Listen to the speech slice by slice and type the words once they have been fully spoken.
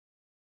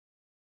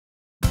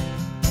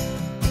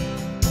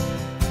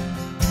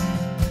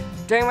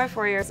During my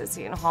 4 years at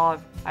Seton Hall,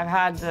 I've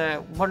had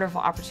the wonderful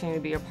opportunity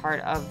to be a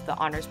part of the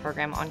honors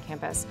program on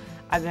campus.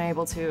 I've been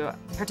able to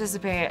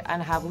participate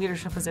and have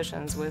leadership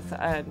positions with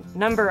a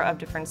number of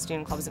different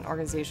student clubs and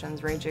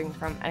organizations, ranging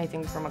from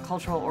anything from a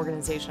cultural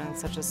organization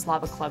such as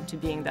Slavic Club to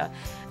being the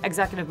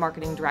executive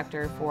marketing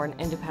director for an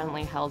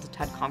independently held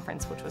TED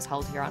conference, which was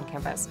held here on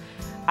campus.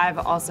 I've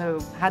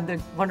also had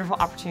the wonderful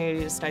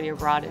opportunity to study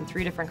abroad in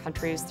 3 different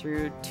countries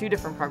through 2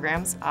 different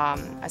programs.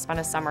 I spent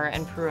a summer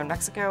in Peru and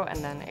Mexico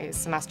and then a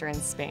semester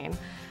in Spain.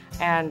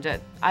 And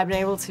I've been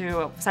able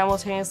to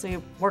simultaneously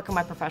work on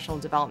my professional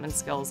development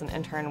skills and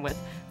intern with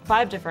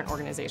 5 different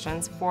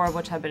organizations, 4 of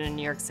which have been in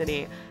New York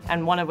City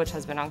and 1 of which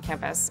has been on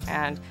campus.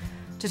 And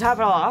to top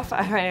it all off,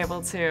 I've been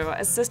able to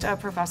assist a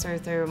professor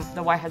through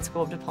the Whitehead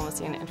School of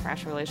Diplomacy and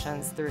International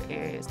Relations through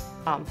a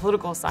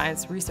political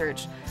science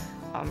research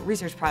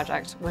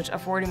project, which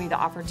afforded me the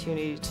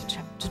opportunity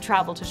to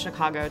travel to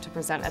Chicago to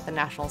present at the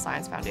National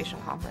Science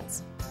Foundation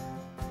Conference.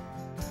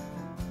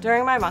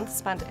 During my month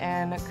spent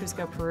in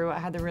Cusco, Peru, I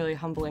had the really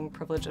humbling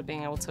privilege of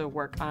being able to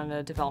work on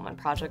a development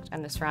project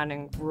in the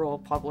surrounding rural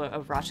pueblo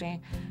of Rachi.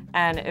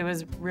 And it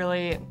was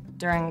really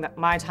during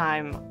my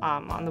time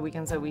on the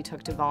weekends that we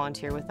took to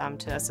volunteer with them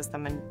to assist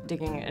them in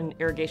digging an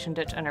irrigation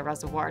ditch and a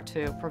reservoir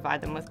to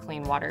provide them with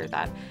clean water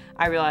that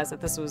I realized that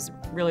this was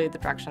really the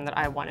direction that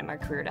I wanted my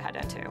career to head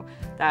into.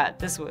 That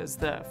this was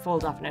the full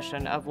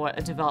definition of what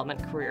a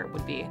development career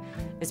would be,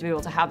 is to be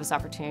able to have this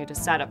opportunity to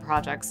set up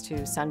projects,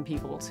 to send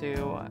people,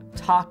 to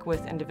talk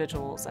with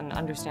individuals and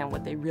understand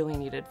what they really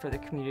needed for their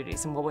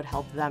communities and what would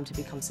help them to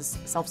become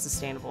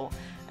self-sustainable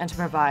and to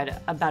provide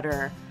a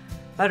better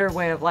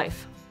way of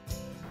life.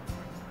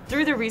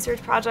 Through the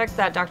research project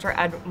that Dr.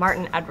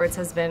 Martin Edwards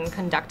has been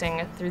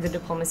conducting through the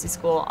Diplomacy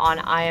School on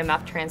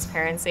IMF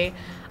transparency,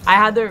 I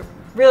had the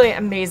really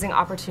amazing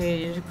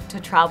opportunity to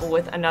travel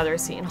with another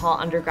Seton Hall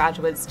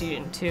undergraduate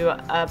student to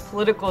a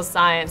political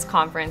science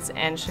conference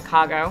in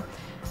Chicago.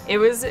 It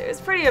was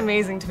pretty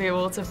amazing to be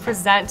able to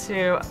present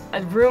to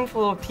a room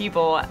full of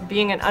people.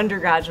 Being an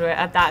undergraduate,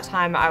 at that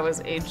time I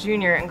was a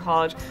junior in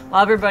college,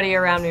 while everybody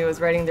around me was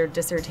writing their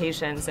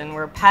dissertations and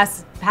were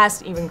past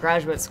even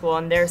graduate school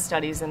in their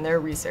studies and their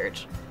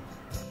research.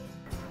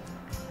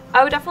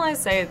 I would definitely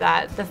say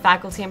that the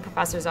faculty and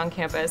professors on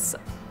campus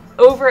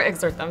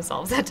overexert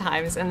themselves at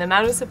times, and the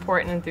amount of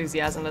support and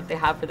enthusiasm that they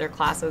have for their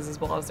classes as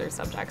well as their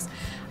subjects.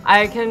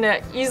 I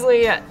can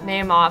easily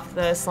name off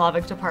the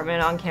Slavic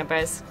department on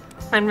campus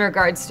in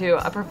regards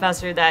to a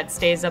professor that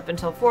stays up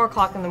until 4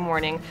 o'clock in the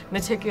morning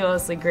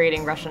meticulously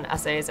grading Russian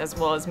essays as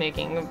well as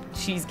making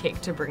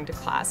cheesecake to bring to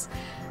class,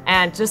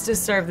 and just to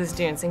serve the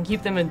students and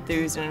keep them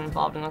enthused and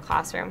involved in the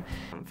classroom.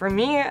 For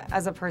me,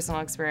 as a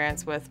personal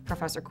experience with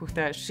Professor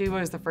Kuchta, she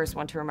was the first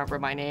one to remember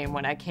my name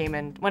when I came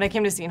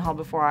to Seton Hall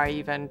before I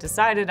even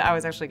decided I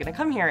was actually going to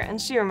come here, and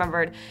she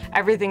remembered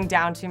everything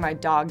down to my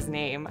dog's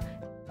name.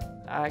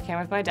 I came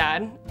with my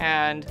dad,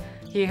 and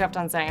he kept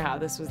on saying how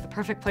this was the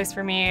perfect place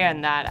for me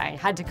and that I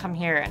had to come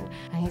here. And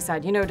he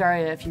said, you know,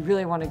 Daria, if you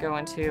really want to go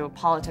into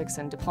politics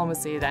and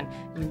diplomacy, then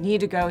you need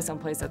to go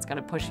someplace that's going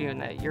to push you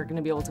and that you're going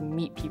to be able to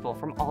meet people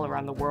from all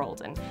around the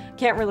world. And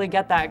can't really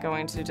get that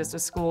going to just a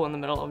school in the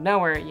middle of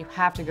nowhere. You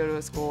have to go to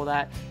a school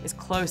that is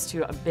close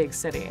to a big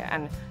city.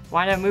 And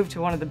why not move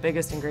to one of the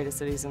biggest and greatest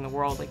cities in the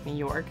world, like New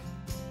York?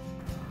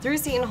 Through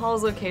Seton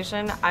Hall's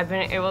location, I've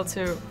been able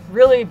to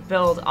really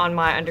build on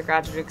my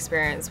undergraduate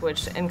experience,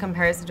 which in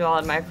comparison to all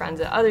of my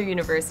friends at other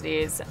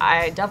universities,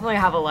 I definitely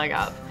have a leg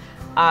up.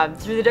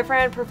 Through the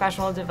different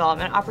professional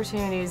development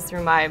opportunities,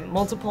 through my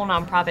multiple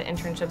nonprofit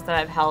internships that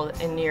I've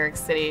held in New York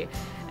City,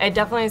 it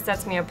definitely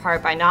sets me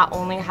apart by not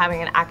only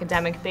having an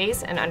academic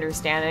base and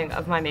understanding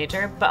of my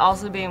major, but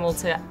also being able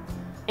to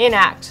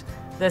enact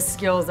the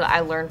skills that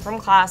I learned from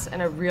class in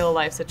a real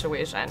life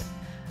situation.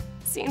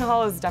 Seton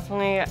Hall is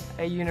definitely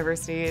a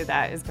university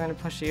that is going to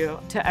push you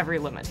to every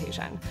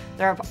limitation.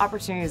 There are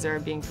opportunities that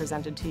are being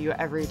presented to you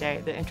every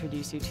day that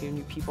introduce you to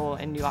new people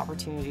and new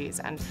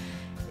opportunities. And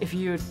if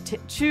you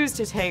choose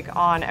to take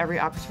on every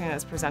opportunity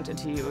that's presented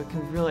to you, it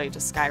can really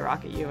just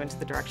skyrocket you into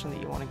the direction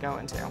that you want to go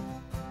into.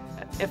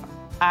 If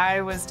I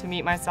was to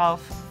meet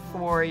myself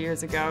 4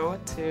 years ago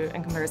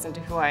in comparison to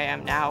who I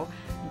am now,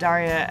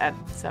 Daria at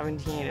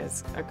 17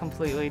 is a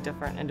completely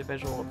different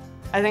individual.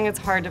 I think it's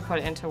hard to put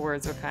into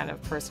words what kind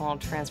of personal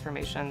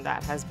transformation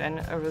that has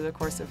been over the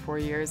course of 4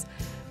 years,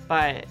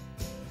 but it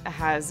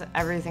has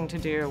everything to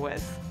do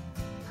with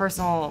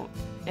personal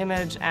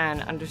image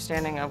and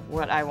understanding of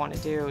what I want to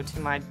do, to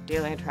my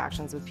daily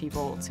interactions with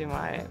people, to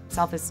my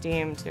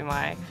self-esteem, to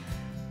my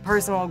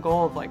personal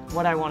goal of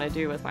what I want to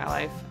do with my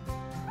life.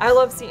 I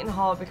love Seton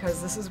Hall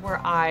because this is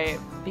where I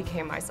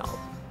became myself.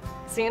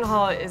 Seton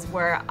Hall is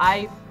where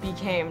I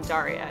became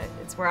Daria.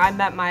 It's where I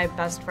met my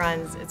best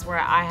friends. It's where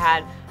I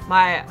had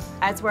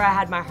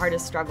my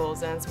hardest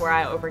struggles, and it's where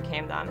I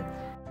overcame them.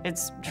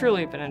 It's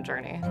truly been a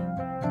journey.